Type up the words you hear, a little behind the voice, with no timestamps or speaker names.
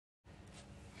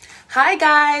Hi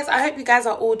guys, I hope you guys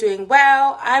are all doing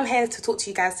well. I'm here to talk to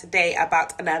you guys today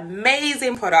about an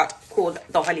amazing product called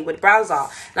the Hollywood Browser.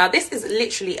 Now this is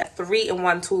literally a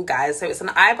 3-in-1 tool, guys. So it's an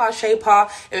eyebrow shaper.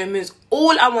 It removes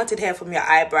all unwanted hair from your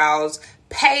eyebrows,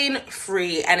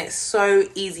 pain-free, and it's so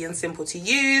easy and simple to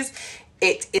use.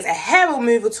 It is a hair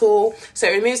removal tool, so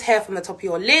it removes hair from the top of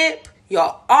your lip,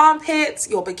 your armpits,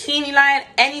 your bikini line,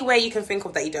 anywhere you can think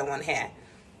of that you don't want hair.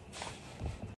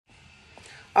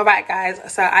 Alright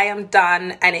guys, so I am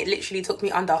done, and it literally took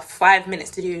me under 5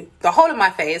 minutes to do the whole of my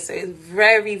face. So it's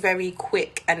very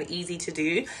quick and easy to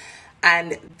do.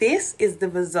 And this is the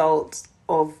result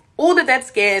of all the dead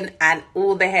skin and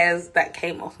all the hairs that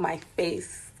came off my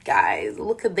face, guys.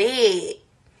 Look at that.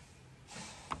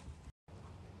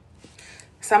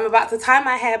 So I'm about to tie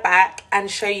my hair back and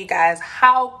show you guys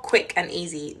how quick and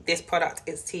easy this product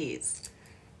is to use.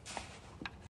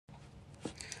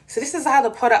 So this is how the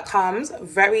product comes,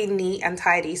 very neat and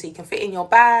tidy, so you can fit in your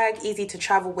bag, easy to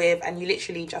travel with, and you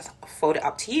literally just fold it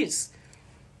up to use.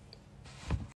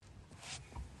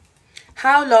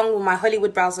 How long will my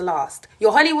Hollywood Browser last?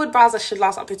 Your Hollywood Browser should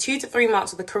last up to 2 to 3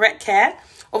 months with the correct care.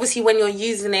 Obviously, when you're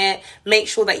using it, make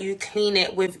sure that you clean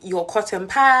it with your cotton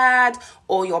pad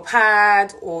or your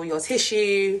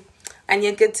tissue, and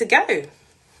you're good to go.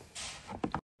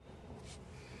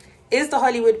 Is the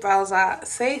Hollywood Browser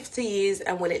safe to use,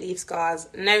 and will it leave scars?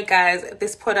 No guys,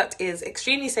 this product is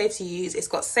extremely safe to use. It's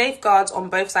got safeguards on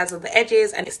both sides of the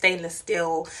edges and it's stainless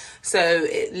steel. So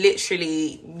it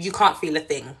literally, you can't feel a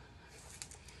thing.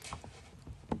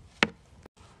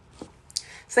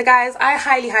 So guys, I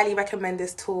highly recommend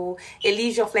this tool. It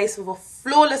leaves your face with a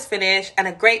flawless finish and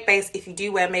a great base if you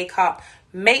do wear makeup.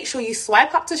 Make sure you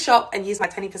swipe up to shop and use my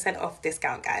 20% off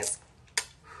discount, guys.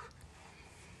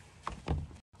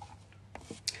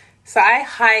 So I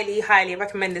highly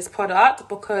recommend this product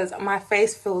because my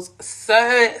face feels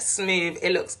so smooth.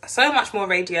 It looks so much more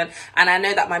radiant, and I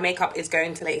know that my makeup is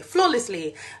going to lay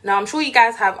flawlessly. Now, I'm sure you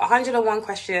guys have 101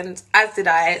 questions, as did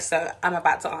I, so I'm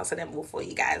about to answer them all for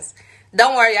you guys.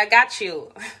 Don't worry, I got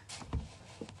you.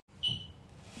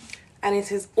 And it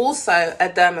is also a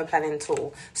dermaplaning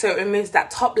tool. So it removes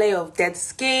that top layer of dead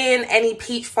skin, any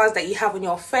peach fuzz that you have on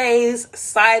your face,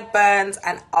 sideburns,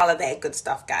 and all of that good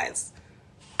stuff, guys.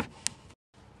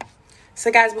 So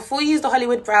guys, before you use the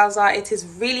Hollywood Browser, it is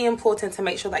really important to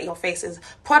make sure that your face is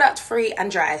product free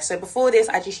and dry. So before this,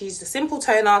 I just used a simple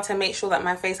toner to make sure that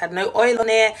my face had no oil on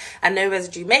it and no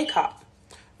residue makeup.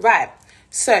 Right,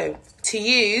 so to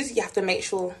use, you have to make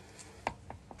sure.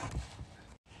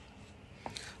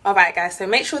 Alright guys, so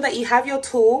make sure that you have your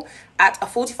tool at a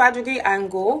 45-degree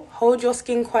angle. Hold your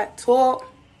skin quite taut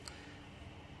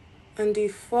and do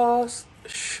fast,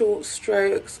 short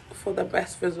strokes for the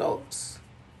best results.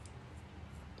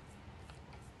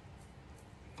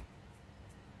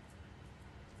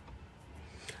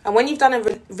 And when you've done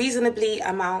a reasonably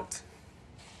amount,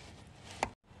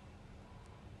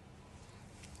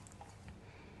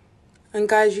 and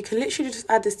guys, you can literally just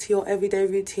add this to your everyday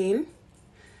routine.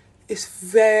 It's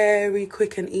very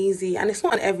quick and easy, and it's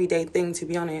not an everyday thing, to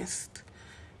be honest.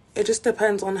 It just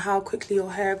depends on how quickly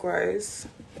your hair grows.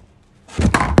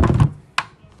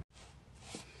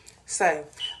 So,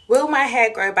 will my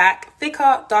hair grow back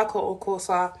thicker, darker, or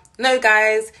coarser? No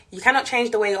guys, you cannot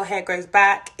change the way your hair grows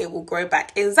back. It will grow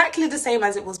back exactly the same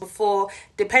as it was before.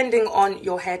 Depending on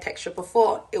your hair texture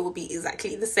before, it will be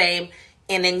exactly the same.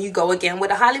 And then you go again with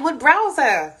a Hollywood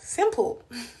Browser. Simple.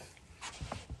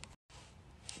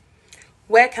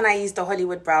 Where can I use the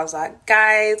Hollywood Browser?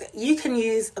 Guys, you can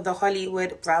use the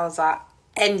Hollywood Browser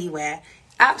anywhere.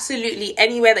 Absolutely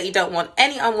anywhere that you don't want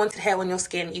any unwanted hair on your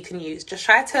skin, you can use. Just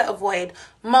try to avoid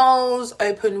moles,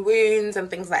 open wounds, and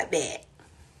things like that.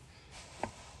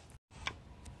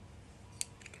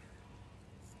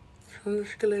 I'm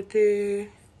just gonna do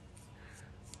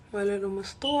my little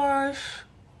moustache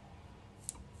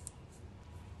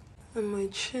and my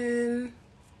chin.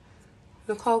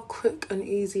 Look how quick and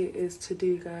easy it is to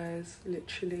do, guys.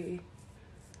 Literally.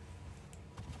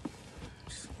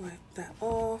 Just wipe that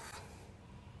off.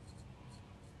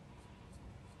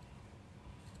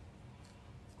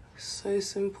 So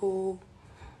simple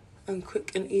and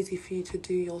quick and easy for you to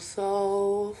do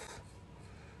yourself.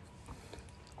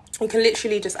 You can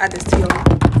literally just add this to your...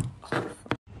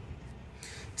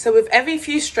 So with every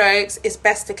few strokes, it's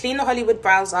best to clean the Hollywood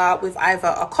Browser with either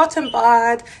a cotton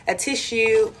bud, a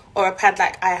tissue, or a pad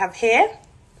like I have here.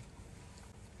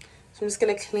 So I'm just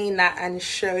going to clean that and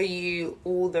show you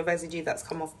all the residue that's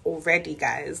come off already,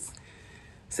 guys.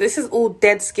 So this is all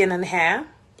dead skin and hair.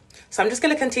 So I'm just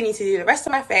going to continue to do the rest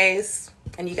of my face,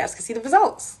 and you guys can see the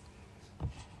results.